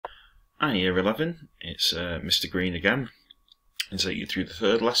Hi, Year 11, it's Mr. Green again, and take you through the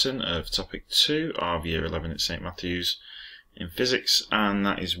third lesson of Topic 2 of Year 11 at St Matthews in Physics, and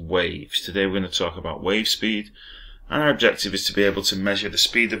that is waves. Today we're going to talk about wave speed, and our objective is to be able to measure the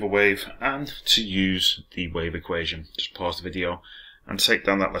speed of a wave and to use the wave equation. Just pause the video and take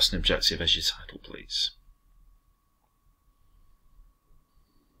down that lesson objective as your title, please.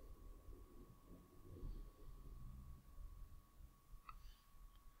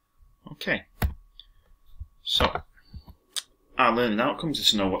 Okay, so our learning outcomes is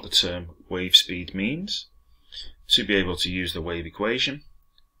to know what the term wave speed means, to be able to use the wave equation,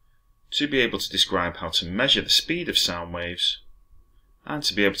 to be able to describe how to measure the speed of sound waves, and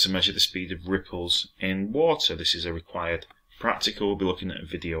to be able to measure the speed of ripples in water. This is a required practical. We'll be looking at a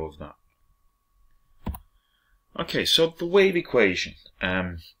video of that. Okay, so the wave equation.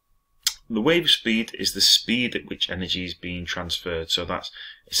 The wave speed is the speed at which energy is being transferred, so that's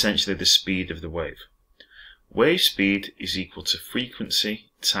essentially the speed of the wave. Wave speed is equal to frequency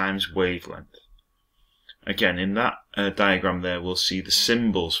times wavelength. Again, in that diagram there we'll see the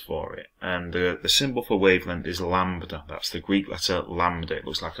symbols for it, and the symbol for wavelength is lambda. That's the Greek letter lambda. It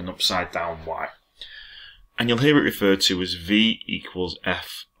looks like an upside down Y. And you'll hear it referred to as V equals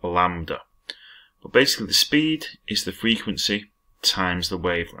F lambda. But basically the speed is the frequency times the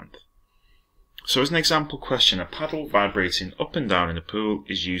wavelength. So as an example question, a paddle vibrating up and down in a pool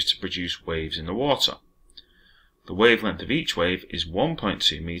is used to produce waves in the water. The wavelength of each wave is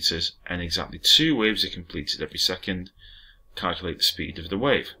 1.2 meters, and exactly 2 waves are completed every second. Calculate the speed of the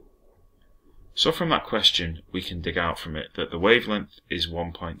wave. So from that question we can dig out from it that the wavelength is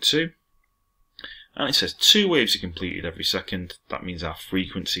 1.2, and it says 2 waves are completed every second. That means our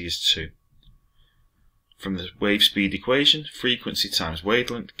frequency is 2. From the wave speed equation, frequency times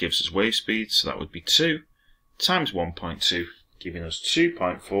wavelength gives us wave speed, so that would be 2 times 1.2, giving us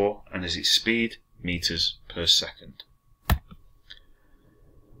 2.4, and as its speed, meters per second. A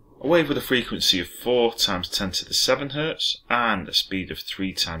wave with a frequency of 4 times 10 to the 7 Hz and a speed of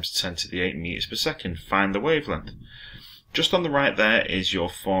 3 times 10 to the 8 meters per second. Find the wavelength. Just on the right there is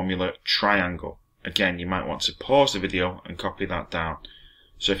your formula triangle. Again, you might want to pause the video and copy that down.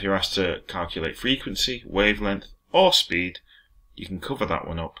 So if you're asked to calculate frequency, wavelength, or speed, you can cover that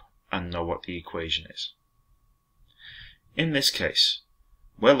one up and know what the equation is. In this case,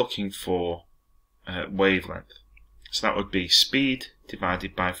 we're looking for wavelength. So that would be speed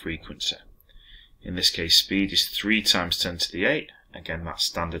divided by frequency. In this case, speed is 3 times 10 to the 8. Again, that's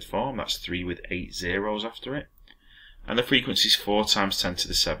standard form. That's 3 with 8 zeros after it. And the frequency is 4 times 10 to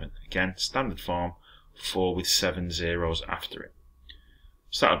the 7. Again, standard form, 4 with 7 zeros after it.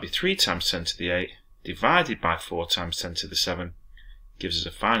 So that would be 3 times 10 to the 8 divided by 4 times 10 to the 7 gives us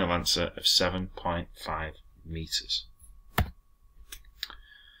a final answer of 7.5 meters.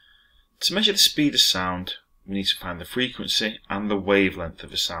 To measure the speed of sound, we need to find the frequency and the wavelength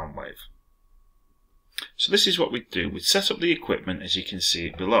of a sound wave. So this is what we do. We set up the equipment as you can see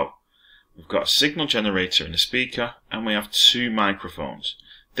it below. We've got a signal generator and a speaker, and we have 2 microphones.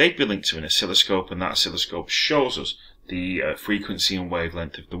 They'd be linked to an oscilloscope, and that oscilloscope shows us the frequency and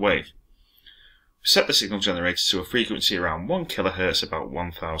wavelength of the wave. We set the signal generator to a frequency around 1 kHz, about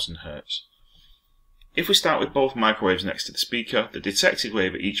 1000 Hz. If we start with both microwaves next to the speaker, the detected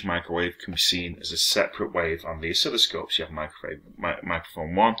wave at each microwave can be seen as a separate wave on the oscilloscope. So you have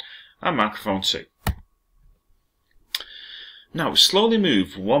microphone 1 and microphone 2. Now we slowly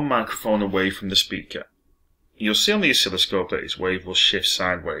move one microphone away from the speaker. You'll see on the oscilloscope that its wave will shift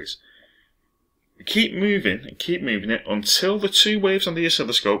sideways. Keep moving it until the 2 waves on the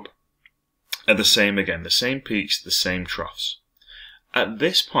oscilloscope are the same again, the same peaks, the same troughs. At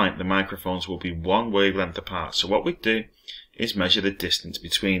this point the microphones will be 1 wavelength apart, so what we do is measure the distance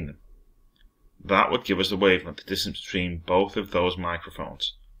between them. That would give us the wavelength, the distance between both of those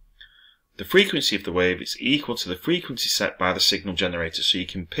microphones. The frequency of the wave is equal to the frequency set by the signal generator, so you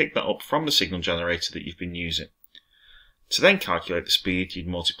can pick that up from the signal generator that you've been using. To then calculate the speed, you'd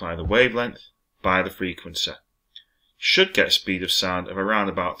multiply the wavelength by the frequency. You should get a speed of sound of around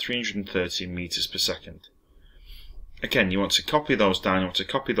about 330 meters per second. Again, you want to copy those down, you want to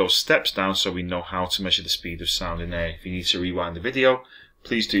copy those steps down so we know how to measure the speed of sound in air. If you need to rewind the video,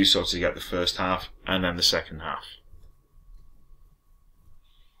 please do so to get the first half and then the second half.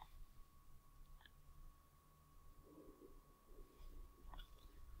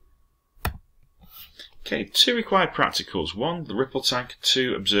 Okay, 2 required practicals. 1, the ripple tank.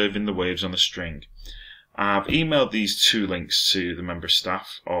 2, observing the waves on the string. I've emailed these 2 links to the member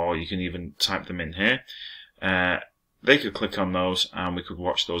staff, or you can even type them in here. They could click on those and we could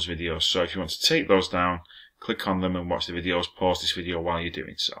watch those videos. So if you want to take those down, click on them and watch the videos, pause this video while you're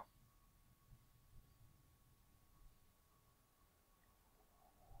doing so.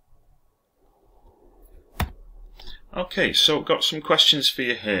 Okay, so I've got some questions for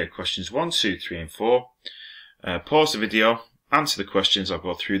you here. Questions 1, 2, 3 and 4. Pause the video, answer the questions. I'll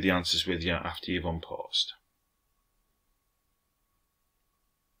go through the answers with you after you've unpaused.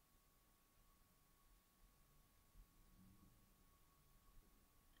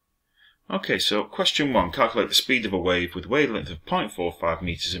 Okay, so question 1. Calculate the speed of a wave with wavelength of 0.45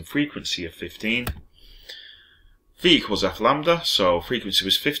 meters and frequency of 15. V equals f lambda, so frequency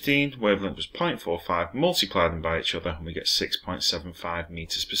was 15, wavelength was 0.45, multiply them by each other and we get 6.75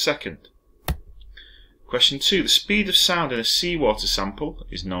 meters per second. Question 2. The speed of sound in a seawater sample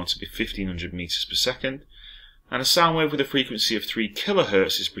is known to be 1500 meters per second, and a sound wave with a frequency of 3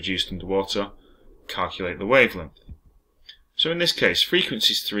 kHz is produced underwater. Calculate the wavelength. So in this case,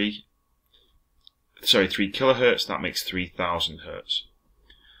 frequency is 3 kHz, that makes 3000 Hz.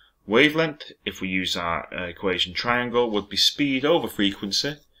 Wavelength, if we use our equation triangle, would be speed over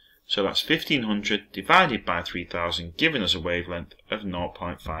frequency, so that's 1500 divided by 3000, giving us a wavelength of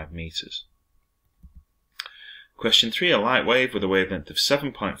 0.5 meters. Question 3. A light wave with a wavelength of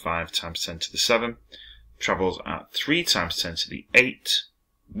 7.5 times 10 to the 7 travels at 3 times 10 to the 8.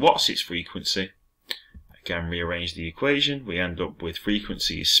 What's its frequency? Again, rearrange the equation. We end up with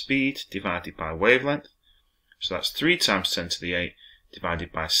frequency is speed divided by wavelength. So that's 3 times 10 to the 8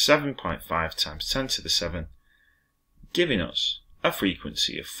 divided by 7.5 times 10 to the 7, giving us a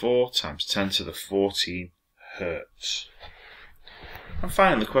frequency of 4 times 10 to the 14 Hz. And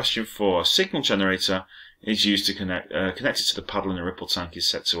finally, question 4. A signal generator is used to connected to the paddle in a ripple tank is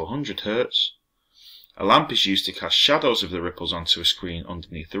set to 100 Hz. A lamp is used to cast shadows of the ripples onto a screen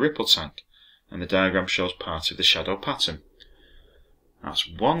underneath the ripple tank, and the diagram shows part of the shadow pattern. That's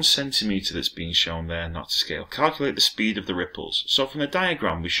 1 centimetre that's being shown there, not to scale. Calculate the speed of the ripples. So from the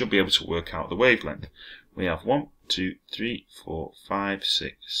diagram we should be able to work out the wavelength. We have 1, 2, 3, 4, 5,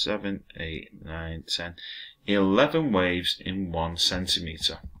 6, 7, 8, 9, 10, 11 waves in 1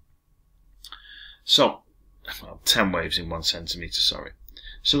 centimetre. So, 10 waves in 1 centimetre, sorry.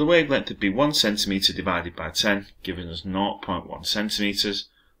 So the wavelength would be 1 centimetre divided by 10, giving us 0.1 centimetres,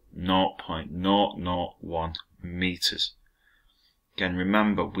 0.001 metres. Again,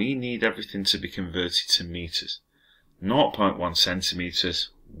 remember, we need everything to be converted to meters. 0.1 centimeters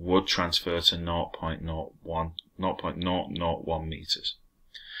would transfer to 0.001 meters.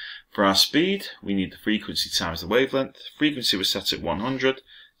 For our speed, we need the frequency times the wavelength. Frequency was set at 100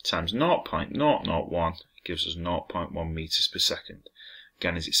 times 0.001 gives us 0.1 meters per second.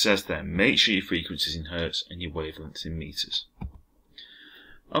 Again, as it says there, make sure your frequency is in hertz and your wavelength in meters.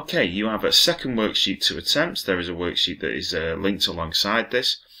 Okay, you have a second worksheet to attempt. There is a worksheet that is linked alongside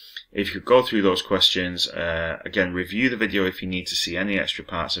this. If you could go through those questions, again, review the video if you need to see any extra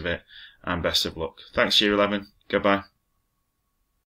parts of it, and best of luck. Thanks, Year 11. Goodbye.